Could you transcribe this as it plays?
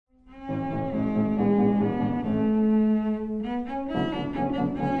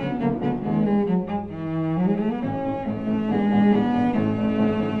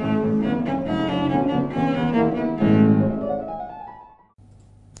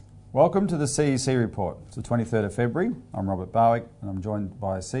Welcome to the CEC Report. It's the 23rd of February. I'm Robert Barwick and I'm joined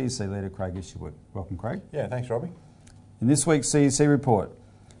by CEC leader Craig Isherwood. Welcome, Craig. Yeah, thanks, Robbie. In this week's CEC Report,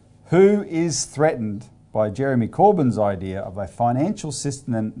 who is threatened by Jeremy Corbyn's idea of a financial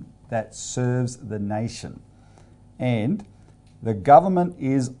system that serves the nation? And the government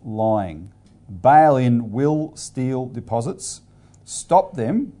is lying. Bail-in will steal deposits. Stop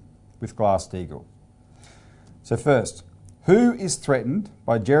them with Glass-Steagall. So first, who is threatened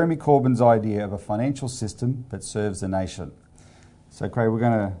by Jeremy Corbyn's idea of a financial system that serves the nation? So Craig, we're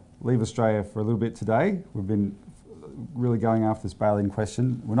going to leave Australia for a little bit today. We've been really going after this bail-in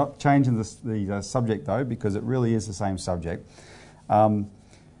question. We're not changing the subject though, because it really is the same subject.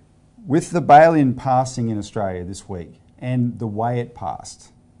 With the bail-in passing in Australia this week and the way it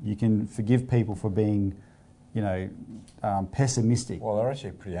passed, you can forgive people for being, pessimistic. Well, they're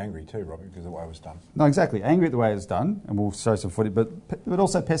actually pretty angry too, Robbie, because of the way it was done. No, exactly. Angry at the way it's done, and we'll show some footage, but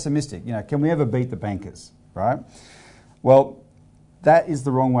also pessimistic. Can we ever beat the bankers, right? Well, that is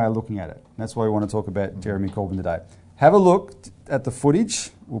the wrong way of looking at it. That's why we want to talk about Jeremy Corbyn today. Have a look at the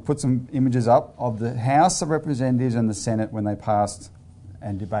footage. We'll put some images up of the House of Representatives and the Senate when they passed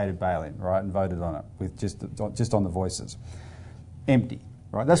and debated bail-in, right, and voted on it with just on the voices. Empty,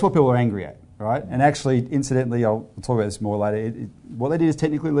 right? That's what people are angry at. Right, and actually, incidentally, I'll talk about this more later. What they did is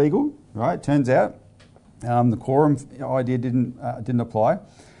technically legal, right? Turns out the quorum idea didn't apply,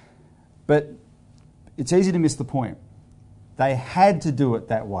 but it's easy to miss the point. They had to do it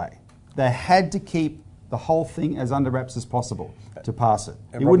that way. They had to keep the whole thing as under wraps as possible to pass it.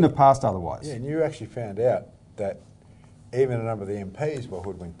 It wouldn't have passed otherwise. Yeah, and you actually found out that even a number of the MPs were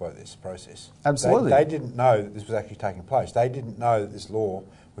hoodwinked by this process. Absolutely. They didn't know that this was actually taking place. They didn't know that this law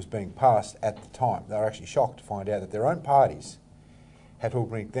was being passed at the time. They were actually shocked to find out that their own parties had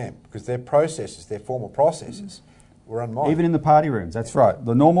hoodwinked them because their processes, their formal processes, were unmined. Even in the party rooms, that's right.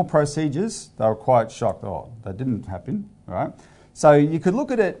 The normal procedures, they were quite shocked. Oh, that didn't happen, right? So you could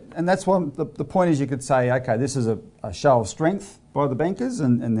look at it, and that's one. The point is you could say, okay, this is a show of strength by the bankers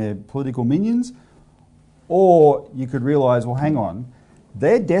and their political minions, or you could realise, well, hang on,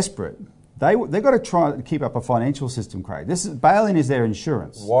 they're desperate. They've got to try to keep up a financial system, Craig. Bail-in is their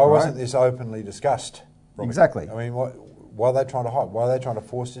insurance. Why wasn't this openly discussed, Robert? Exactly. I mean, why are they trying to hide? Why are they trying to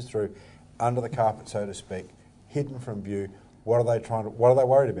force this through under the carpet, so to speak, hidden from view? What are they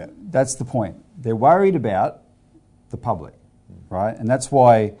worried about? That's the point. They're worried about the public, right? And that's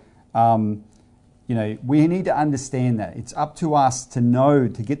why, we need to understand that. It's up to us to know,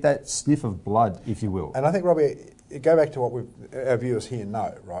 to get that sniff of blood, if you will. And I think, Robbie, go back to what our viewers here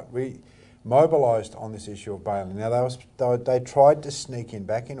know, right? We mobilised on this issue of bail-in. Now, they tried to sneak in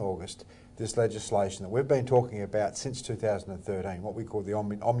back in August this legislation that we've been talking about since 2013, what we call the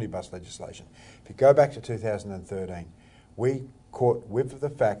omnibus legislation. If you go back to 2013, we caught whiff of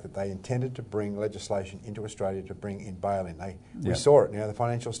the fact that they intended to bring legislation into Australia to bring in bail-in. We saw it. The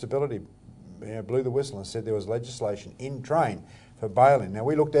financial stability blew the whistle and said there was legislation in train for bail-in. Now,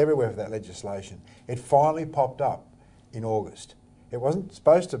 we looked everywhere for that legislation. It finally popped up in August. It wasn't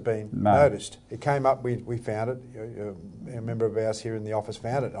supposed to have been noticed. It came up, we found it, a member of ours here in the office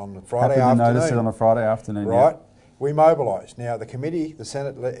found it on a Friday afternoon. Happened to notice it on a Friday afternoon, right? We mobilised. Now, the committee, the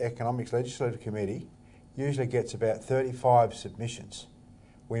Senate Economics Legislative Committee, usually gets about 35 submissions.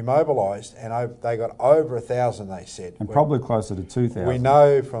 We mobilised and they got over 1,000, they said. And probably closer to 2,000. We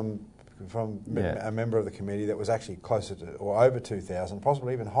know from a member of the committee that was actually closer to, or over 2,000,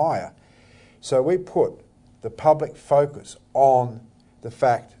 possibly even higher. So we put the public focus on the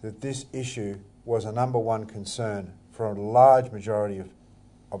fact that this issue was a number one concern for a large majority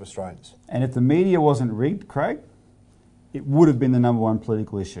of Australians. And if the media wasn't rigged, Craig, it would have been the number one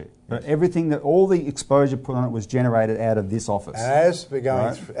political issue. But all the exposure put on it was generated out of this office. And as we're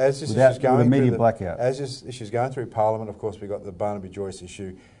going, as this issue is going through Parliament, of course, we've got the Barnaby Joyce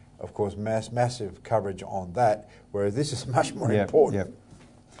issue, of course, massive coverage on that, whereas this is much more important. Yep.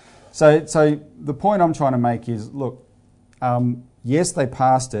 So the point I'm trying to make is, look, yes, they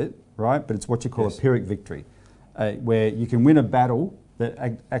passed it, right? But it's what you call a Pyrrhic victory, where you can win a battle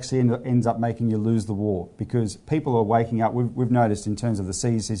that actually ends up making you lose the war because people are waking up. We've noticed in terms of the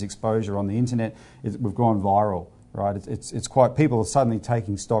CEC's exposure on the internet, we've gone viral, right? It's quite, people are suddenly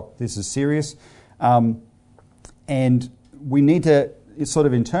taking stock. This is serious, and we need to sort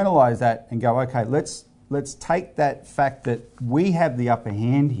of internalise that and go, okay, let's take that fact that we have the upper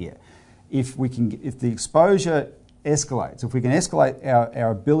hand here. If the exposure escalates, if we can escalate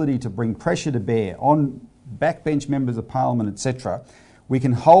our ability to bring pressure to bear on backbench members of Parliament, etc., we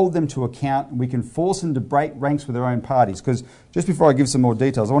can hold them to account and we can force them to break ranks with their own parties. Because just before I give some more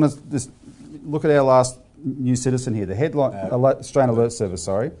details, I want to just look at our last New Citizen here. The headline, Australian Alert Service,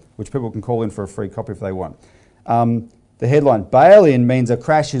 sorry, which people can call in for a free copy if they want. The headline, bail-in means a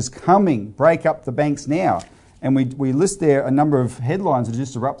crash is coming, break up the banks now. And we list there a number of headlines that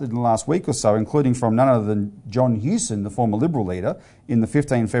just erupted in the last week or so, including from none other than John Hewson, the former Liberal leader, in the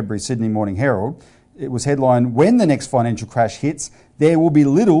 15 February Sydney Morning Herald. It was headlined, when the next financial crash hits, there will be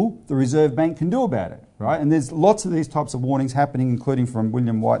little the Reserve Bank can do about it, right? And there's lots of these types of warnings happening, including from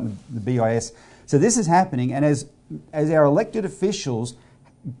William White and the BIS. So this is happening, and as our elected officials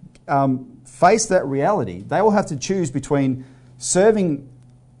face that reality, they will have to choose between serving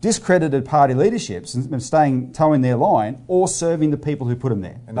discredited party leaderships and towing their line, or serving the people who put them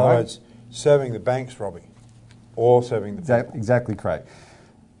there. In other words, serving the banks, Robbie, or serving the people. Exactly, Craig.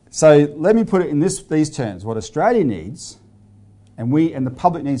 So let me put it in these terms. What Australia needs, and the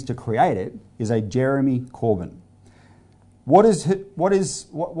public needs to create it, is a Jeremy Corbyn. Why is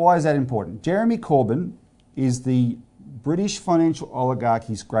that important? Jeremy Corbyn is the British financial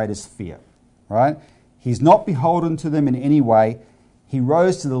oligarchy's greatest fear, right? He's not beholden to them in any way. He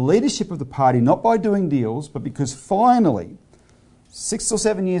rose to the leadership of the party not by doing deals, but because finally, 6 or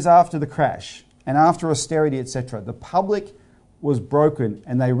 7 years after the crash and after austerity, etc., the public was broken,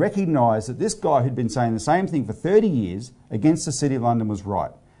 and they recognised that this guy who'd been saying the same thing for 30 years against the City of London was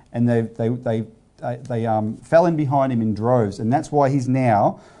right, and they fell in behind him in droves, and that's why he's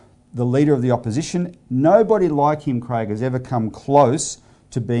now the leader of the opposition. Nobody like him, Craig, has ever come close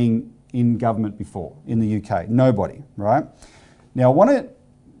to being in government before in the UK. Nobody, right? Now, I want to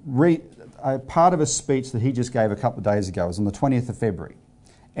read a part of a speech that he just gave a couple of days ago. It was on the 20th of February.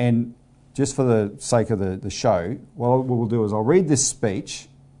 And just for the sake of the show, what we'll do is I'll read this speech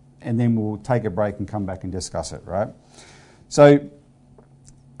and then we'll take a break and come back and discuss it, right? So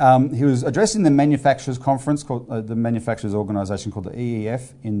he was addressing the manufacturers conference, called the manufacturers organisation called the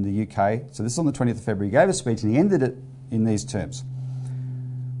EEF in the UK. So this is on the 20th of February. He gave a speech and he ended it in these terms.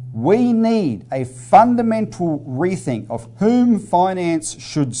 We need a fundamental rethink of whom finance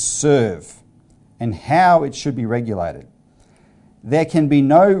should serve and how it should be regulated. There can be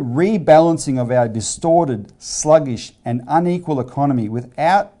no rebalancing of our distorted, sluggish and unequal economy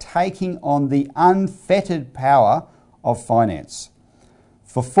without taking on the unfettered power of finance.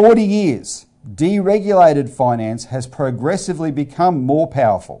 For 40 years, deregulated finance has progressively become more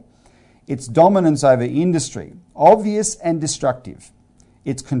powerful. Its dominance over industry, obvious and destructive.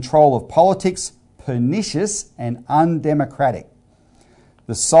 Its control of politics, pernicious and undemocratic.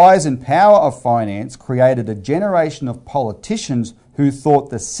 The size and power of finance created a generation of politicians who thought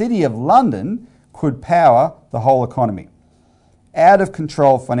the City of London could power the whole economy. Out of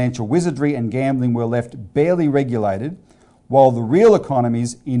control financial wizardry and gambling were left barely regulated, while the real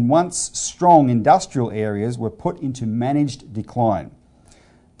economies in once strong industrial areas were put into managed decline.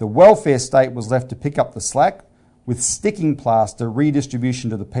 The welfare state was left to pick up the slack, with sticking plaster redistribution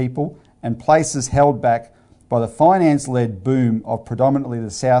to the people and places held back by the finance-led boom of predominantly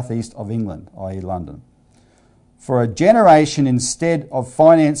the southeast of England, i.e. London. For a generation, instead of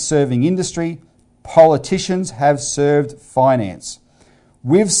finance serving industry, politicians have served finance.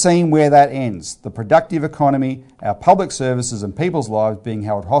 We've seen where that ends, the productive economy, our public services and people's lives being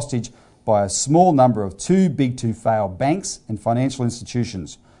held hostage by a small number of too big to fail banks and financial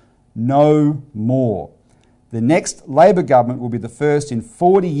institutions. No more. The next Labor government will be the first in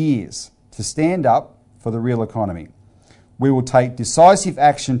 40 years to stand up for the real economy. We will take decisive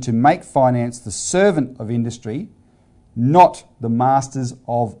action to make finance the servant of industry, not the masters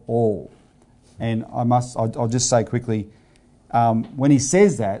of all. And I'll just say quickly, when he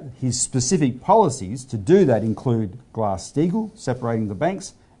says that, his specific policies to do that include Glass-Steagall, separating the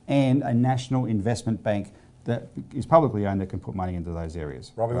banks, and a national investment bank that is publicly owned that can put money into those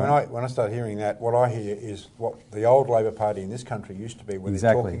areas. Robbie, right? when I start hearing that, what I hear is what the old Labor Party in this country used to be when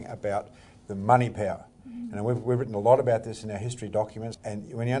they're talking about the money power. And we've written a lot about this in our history documents.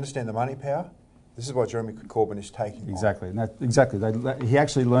 And when you understand the money power, this is what Jeremy Corbyn is taking on. And he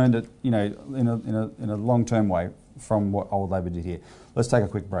actually learned it, in a long-term way from what old Labor did here. Let's take a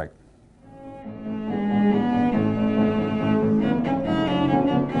quick break.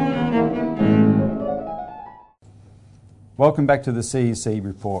 Welcome back to the CEC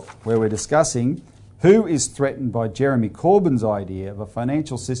Report, where we're discussing who is threatened by Jeremy Corbyn's idea of a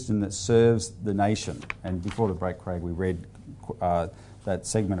financial system that serves the nation. And before the break, Craig, we read that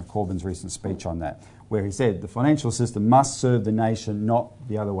segment of Corbyn's recent speech on that, where he said the financial system must serve the nation, not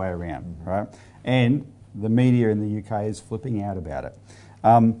the other way around, right? And the media in the UK is flipping out about it.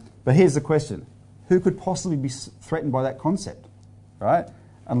 But here's the question. Who could possibly be threatened by that concept, right?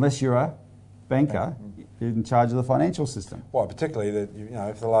 Unless you're a banker in charge of the financial system. Well, particularly that, you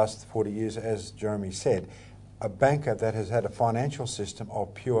know, for the last 40 years, as Jeremy said, a banker that has had a financial system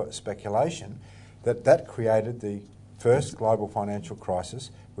of pure speculation, that created the first global financial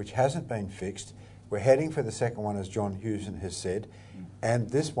crisis, which hasn't been fixed. We're heading for the second one, as John Hewson has said, and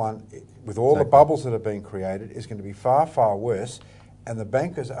this one, with all the bubbles that have been created, is going to be far, far worse, and the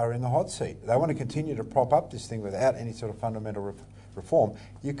bankers are in the hot seat. They want to continue to prop up this thing without any sort of fundamental reform.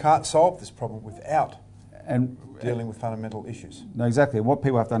 You can't solve this problem without dealing with fundamental issues. No, exactly. And what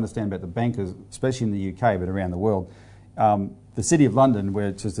people have to understand about the bankers, especially in the UK, but around the world, the City of London, where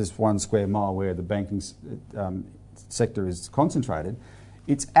it's just this 1 square mile where the banking sector is concentrated,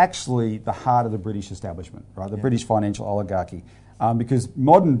 it's actually the heart of the British establishment, right? The British financial oligarchy. Because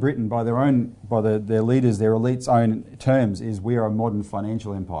modern Britain, by their leaders, their elite's own terms, is we are a modern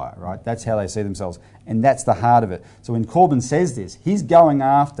financial empire, right? That's how they see themselves, and that's the heart of it. So when Corbyn says this, he's going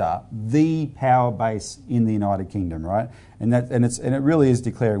after the power base in the United Kingdom, right? And it really is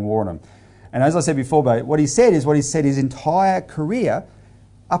declaring war on them. And as I said before, what he said his entire career.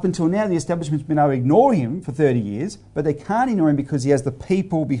 Up until now, the establishment's been able to ignore him for 30 years, but they can't ignore him because he has the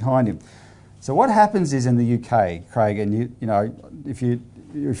people behind him. So what happens is in the UK, Craig, and you know, if you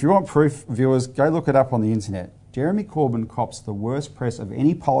want proof, viewers, go look it up on the internet. Jeremy Corbyn cops the worst press of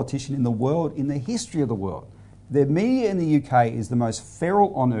any politician in the world, in the history of the world. The media in the UK is the most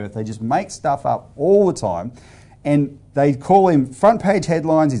feral on earth. They just make stuff up all the time. And they call him front page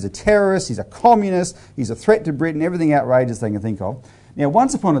headlines, he's a terrorist, he's a communist, he's a threat to Britain, everything outrageous they can think of. Now,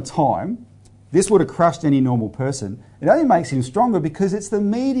 once upon a time, this would have crushed any normal person. It only makes him stronger because it's the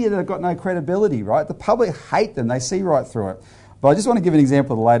media that have got no credibility, right? The public hate them. They see right through it. But I just want to give an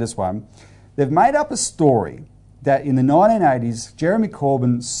example of the latest one. They've made up a story that in the 1980s, Jeremy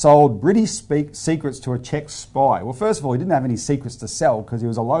Corbyn sold British secrets to a Czech spy. Well, first of all, he didn't have any secrets to sell because he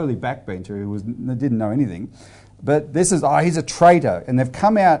was a lowly backbencher who didn't know anything. But this is, he's a traitor. And they've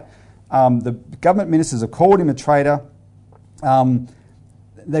come out, the government ministers have called him a traitor.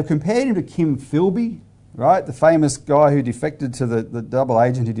 They've compared him to Kim Philby, right? The famous guy who defected to the double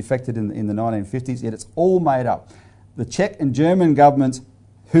agent who defected in the 1950s, yet it's all made up. The Czech and German governments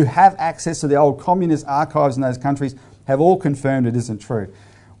who have access to the old communist archives in those countries have all confirmed it isn't true.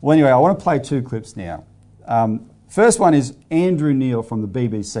 Well, anyway, I want to play 2 clips now. First one is Andrew Neil from the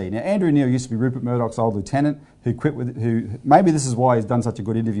BBC. Now, Andrew Neil used to be Rupert Murdoch's old lieutenant who quit with, maybe this is why he's done such a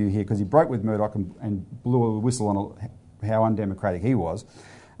good interview here, because he broke with Murdoch and blew a whistle on how undemocratic he was.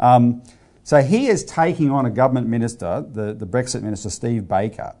 So he is taking on a government minister, the Brexit minister, Steve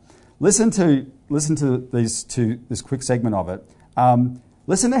Baker. Listen to this quick segment of it.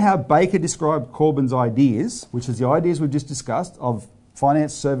 Listen to how Baker described Corbyn's ideas, which is the ideas we've just discussed of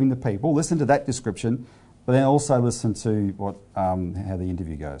finance serving the people. Listen to that description, but then also listen to how the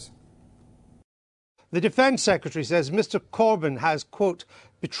interview goes. The Defence Secretary says Mr Corbyn has, quote,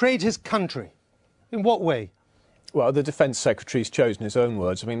 betrayed his country. In what way? Well, the Defence Secretary's chosen his own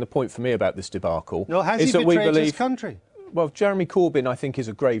words. I mean, the point for me about this debacle is that we believe... his country? Well, Jeremy Corbyn, I think, is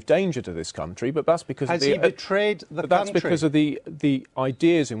a grave danger to this country, but that's because he betrayed the country? That's because of the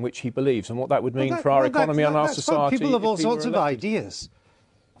ideas in which he believes and what that would mean for our economy and our society. People have all sorts of ideas.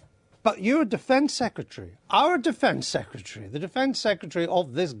 But you're a Defence Secretary, our Defence Secretary, the Defence Secretary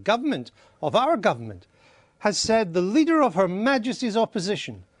of this government, of our government, has said the leader of Her Majesty's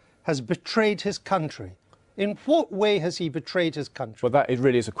opposition has betrayed his country. In what way has he betrayed his country? Well, that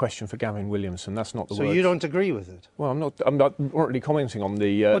really is a question for Gavin Williamson. That's not the word. So you don't agree with it? Well, I'm not really commenting on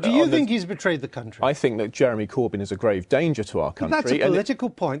the... Well, do you think he's betrayed the country? I think that Jeremy Corbyn is a grave danger to our country. But that's a political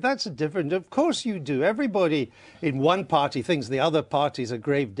point. That's a different... Of course you do. Everybody in one party thinks the other party is a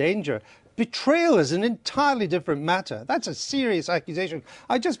grave danger. Betrayal is an entirely different matter. That's a serious accusation.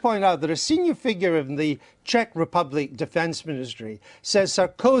 I just point out that a senior figure in the Czech Republic Defence Ministry says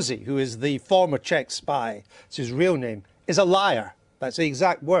Sarkozy, who is the former Czech spy, it's his real name, is a liar. That's the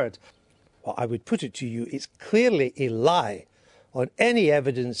exact word. Well, I would put it to you, it's clearly a lie on any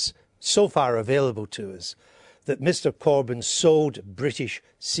evidence so far available to us that Mr Corbyn sold British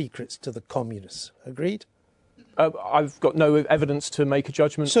secrets to the communists. Agreed? I've got no evidence to make a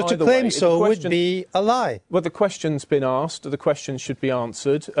judgment either way. So to claim so would be a lie? Well, the question's been asked, the question should be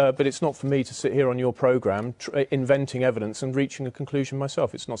answered, but it's not for me to sit here on your programme inventing evidence and reaching a conclusion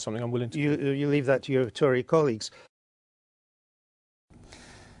myself. It's not something I'm willing to do. You leave that to your Tory colleagues.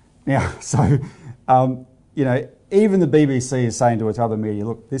 Now, so, you know, even the BBC is saying to its other media,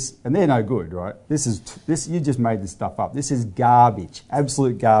 look, this, and they're no good, right? This, you just made this stuff up. This is garbage,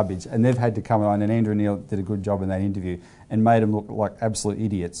 absolute garbage. And they've had to come on, and Andrew Neil did a good job in that interview and made them look like absolute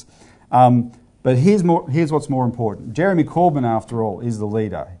idiots. But here's what's more important. Jeremy Corbyn, after all, is the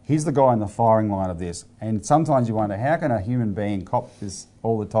leader. He's the guy in the firing line of this. And sometimes you wonder, how can a human being cop this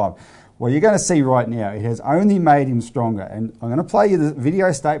all the time? Well, you're going to see right now, it has only made him stronger. And I'm going to play you the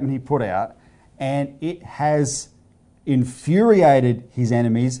video statement he put out, and it has infuriated his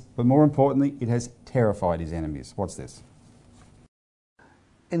enemies, but more importantly, it has terrified his enemies. Watch this.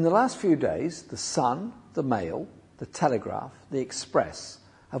 In the last few days, the Sun, the Mail, the Telegraph, the Express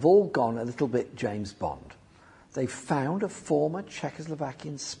have all gone a little bit James Bond. They've found a former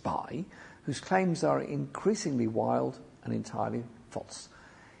Czechoslovakian spy whose claims are increasingly wild and entirely false.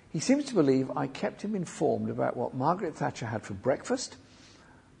 He seems to believe I kept him informed about what Margaret Thatcher had for breakfast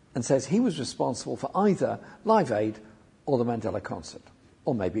and says he was responsible for either Live Aid or the Mandela concert,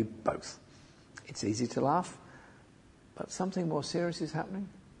 or maybe both. It's easy to laugh, but something more serious is happening.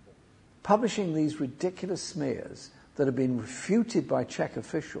 Publishing these ridiculous smears that have been refuted by Czech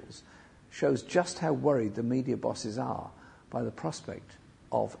officials shows just how worried the media bosses are by the prospect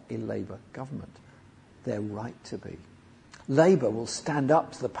of a Labour government. They're right to be. Labour will stand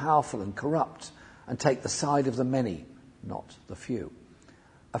up to the powerful and corrupt and take the side of the many, not the few.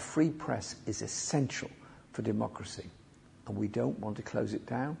 A free press is essential for democracy, and we don't want to close it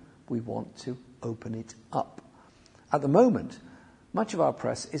down, we want to open it up. At the moment, much of our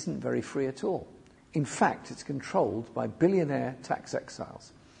press isn't very free at all. In fact, it's controlled by billionaire tax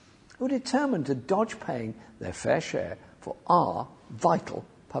exiles who are determined to dodge paying their fair share for our vital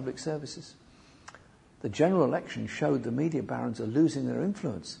public services. The general election showed the media barons are losing their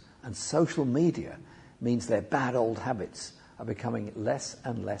influence, and social media means their bad old habits are becoming less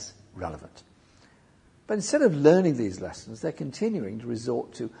and less relevant. But instead of learning these lessons, they're continuing to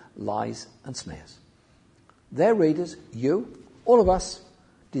resort to lies and smears. Their readers, you, all of us,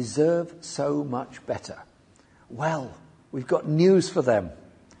 deserve so much better. Well, we've got news for them.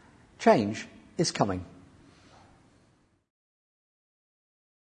 Change is coming.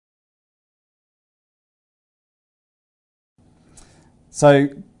 So,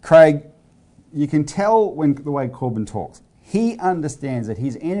 Craig, you can tell the way Corbyn talks. He understands that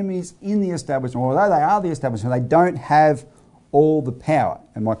his enemies in the establishment, although they are the establishment, they don't have all the power.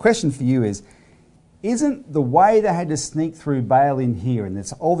 And my question for you is, isn't the way they had to sneak through bail-in here and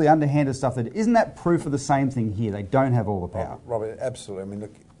there's all the underhanded stuff, isn't that proof of the same thing here? They don't have all the power. Robert, absolutely. I mean,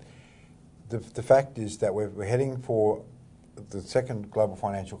 look, the fact is that we're heading for the second global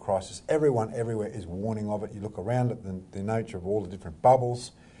financial crisis. Everyone everywhere is warning of it. You look around at the nature of all the different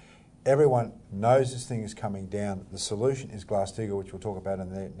bubbles. Everyone knows this thing is coming down. The solution is Glass-Steagall, which we'll talk about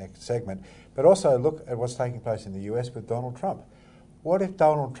in the next segment. But also look at what's taking place in the US with Donald Trump. What if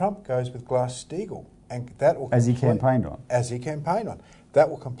Donald Trump goes with Glass-Steagall? And that will as he campaigned on. As he campaigned on. That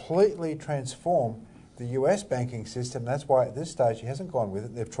will completely transform the US banking system. That's why at this stage he hasn't gone with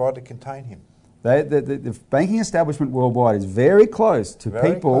it. They've tried to contain him. The banking establishment worldwide is very close to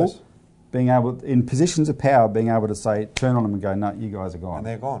people being able, in positions of power, being able to say, turn on them and go, no, you guys are gone. And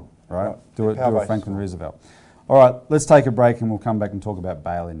they're gone. Right? Do a Franklin Roosevelt. All right, let's take a break and we'll come back and talk about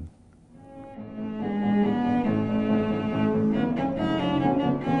bail-in.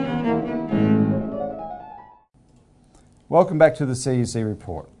 Welcome back to the CEC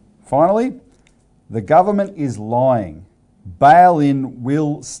Report. Finally, the government is lying. Bail-in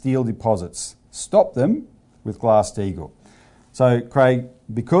will steal deposits. Stop them with Glass-Steagall. So, Craig,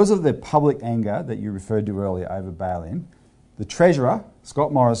 because of the public anger that you referred to earlier over bail-in, the Treasurer,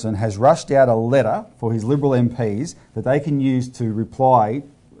 Scott Morrison, has rushed out a letter for his Liberal MPs that they can use to reply,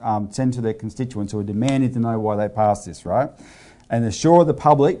 send to their constituents who are demanding to know why they passed this, right? And assure the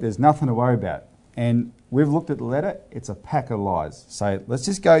public there's nothing to worry about. And we've looked at the letter, it's a pack of lies. So let's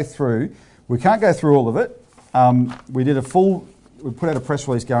just go through. We can't go through all of it. We put out a press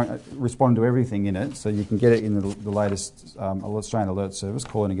release responding to everything in it, so you can get it in the latest Australian Alert Service.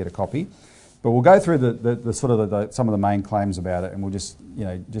 Call in and get a copy. But we'll go through some of the main claims about it, and we'll just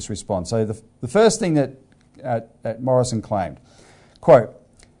respond. So the first thing that Morrison claimed, quote,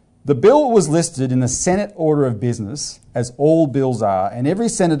 "The bill was listed in the Senate Order of Business, as all bills are, and every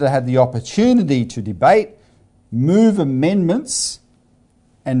senator had the opportunity to debate, move amendments,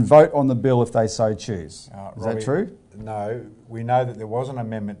 and vote on the bill if they so choose." Is that true? No. We know that there was an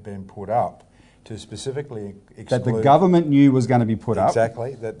amendment being put up to specifically exclude... That the government knew was going to be put up.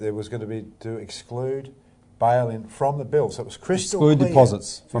 Exactly. That there was going to be to exclude bail-in from the bill. So it was crystal clear. Exclude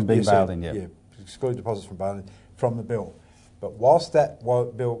deposits from being bailed in, yeah. Yeah, exclude deposits from bail-in from the bill. But whilst that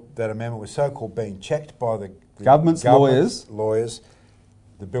amendment was so-called being checked by the government's lawyers,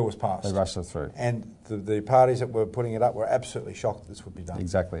 the bill was passed. They rushed it through. And the parties that were putting it up were absolutely shocked that this would be done.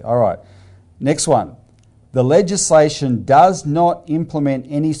 Exactly. All right. Next one. the legislation does not implement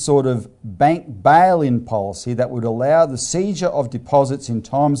any sort of bank bail-in policy that would allow the seizure of deposits in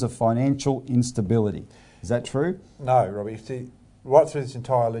times of financial instability. Is that true? No, Robbie. Right through this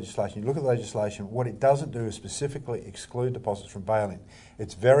entire legislation, you look at the legislation, what it doesn't do is specifically exclude deposits from bail-in.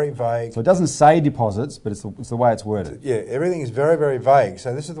 It's very vague. So it doesn't say deposits, but it's the way it's worded. Yeah, everything is very, very vague.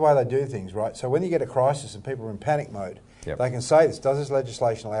 So this is the way they do things, right? So when you get a crisis and people are in panic mode, they can say this. Does this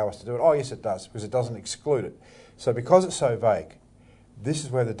legislation allow us to do it? Oh, yes, it does, because it doesn't exclude it. So because it's so vague, this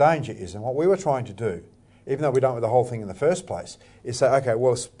is where the danger is. And what we were trying to do, even though we don't with the whole thing in the first place, is say, okay,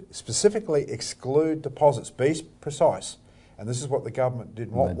 well, specifically exclude deposits. Be precise. And this is what the government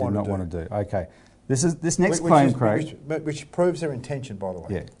did not want to do. Okay. This next claim, Craig... Which proves their intention, by the way.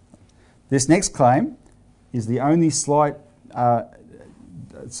 Yeah. This next claim is the only slightly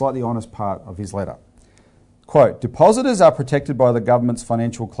honest part of his letter. Quote, depositors are protected by the government's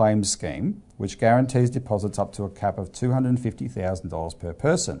financial claims scheme, which guarantees deposits up to a cap of $250,000 per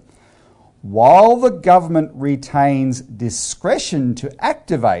person. While the government retains discretion to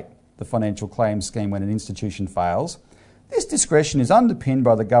activate the financial claims scheme when an institution fails, this discretion is underpinned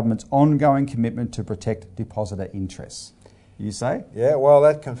by the government's ongoing commitment to protect depositor interests. You say? Yeah, well,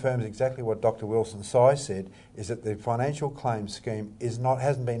 that confirms exactly what Dr. Wilson-Sy said, is that the financial claims scheme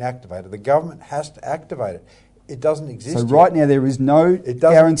hasn't been activated. The government has to activate it. It doesn't exist So right now there is no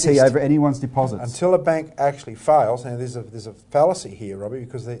guarantee over anyone's deposits. Until a bank actually fails, and there's a fallacy here, Robbie,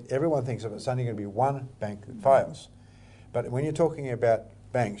 because everyone thinks it's only going to be one bank that fails. But when you're talking about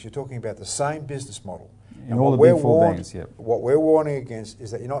banks, you're talking about the same business model. In all the big four banks, yeah. What we're warning against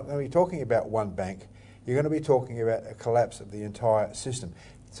is that you're not going to be talking about one bank, you're going to be talking about a collapse of the entire system.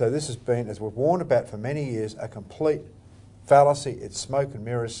 So this has been, as we've warned about for many years, a complete fallacy. It's smoke and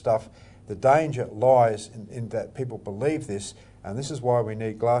mirrors stuff. The danger lies in that people believe this, and this is why we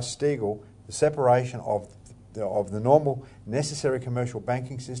need Glass-Steagall, the separation of the normal necessary commercial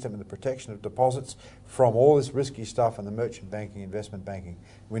banking system and the protection of deposits from all this risky stuff and the merchant banking, investment banking.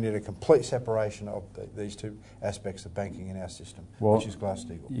 We need a complete separation of these two aspects of banking in our system, which is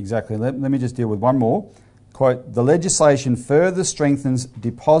Glass-Steagall. Exactly. Let me just deal with one more. Quote, the legislation further strengthens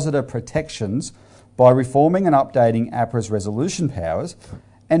depositor protections by reforming and updating APRA's resolution powers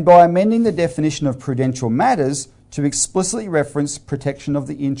and by amending the definition of prudential matters to explicitly reference protection of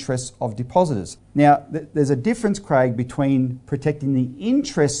the interests of depositors. Now, there's a difference, Craig, between protecting the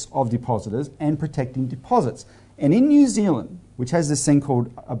interests of depositors and protecting deposits. And in New Zealand, which has this thing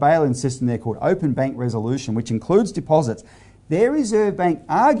called a bail-in system there called open bank resolution, which includes deposits, their Reserve Bank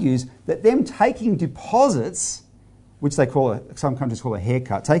argues that them taking deposits, which some countries call a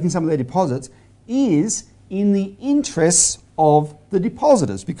haircut, taking some of their deposits, is in the interests of the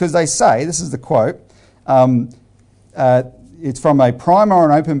depositors, because they say, this is the quote, it's from a primary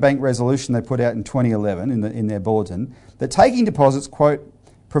and open bank resolution they put out in 2011 in their bulletin, that taking deposits, quote,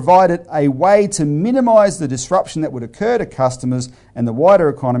 provided a way to minimise the disruption that would occur to customers and the wider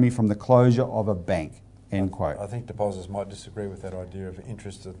economy from the closure of a bank, end quote. I think depositors might disagree with that idea of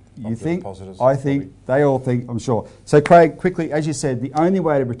interest of you think? Depositors. I think they all think, I'm sure. So Craig, quickly, as you said, the only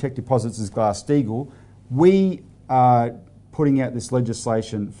way to protect deposits is Glass-Steagall. We are putting out this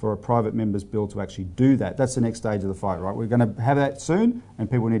legislation for a private member's bill to actually do that. That's the next stage of the fight, right? We're going to have that soon, and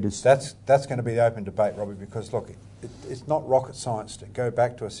people need to... That's going to be the open debate, Robbie, because, look, it's not rocket science to go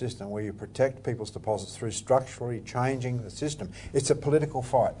back to a system where you protect people's deposits through structurally changing the system. It's a political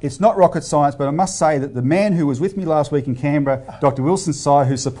fight. It's not rocket science, but I must say that the man who was with me last week in Canberra, Dr. Wilson-Sy,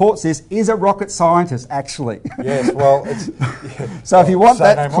 who supports this, is a rocket scientist, actually. Yes, well, it's... Yeah. So if you want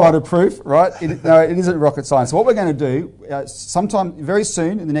that kind of proof, right, it isn't rocket science. So what we're going to do, sometime very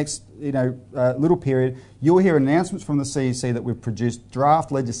soon, in the next little period, you'll hear announcements from the CEC that we've produced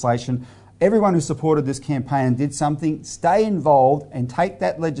draft legislation. Everyone who supported this campaign and did something, stay involved and take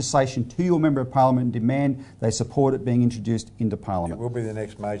that legislation to your Member of Parliament and demand they support it being introduced into Parliament. It will be the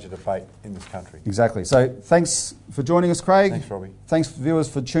next major debate in this country. Exactly. So thanks for joining us, Craig. Thanks, Robbie. Thanks, viewers,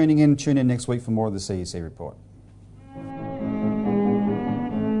 for tuning in. Tune in next week for more of the CEC Report.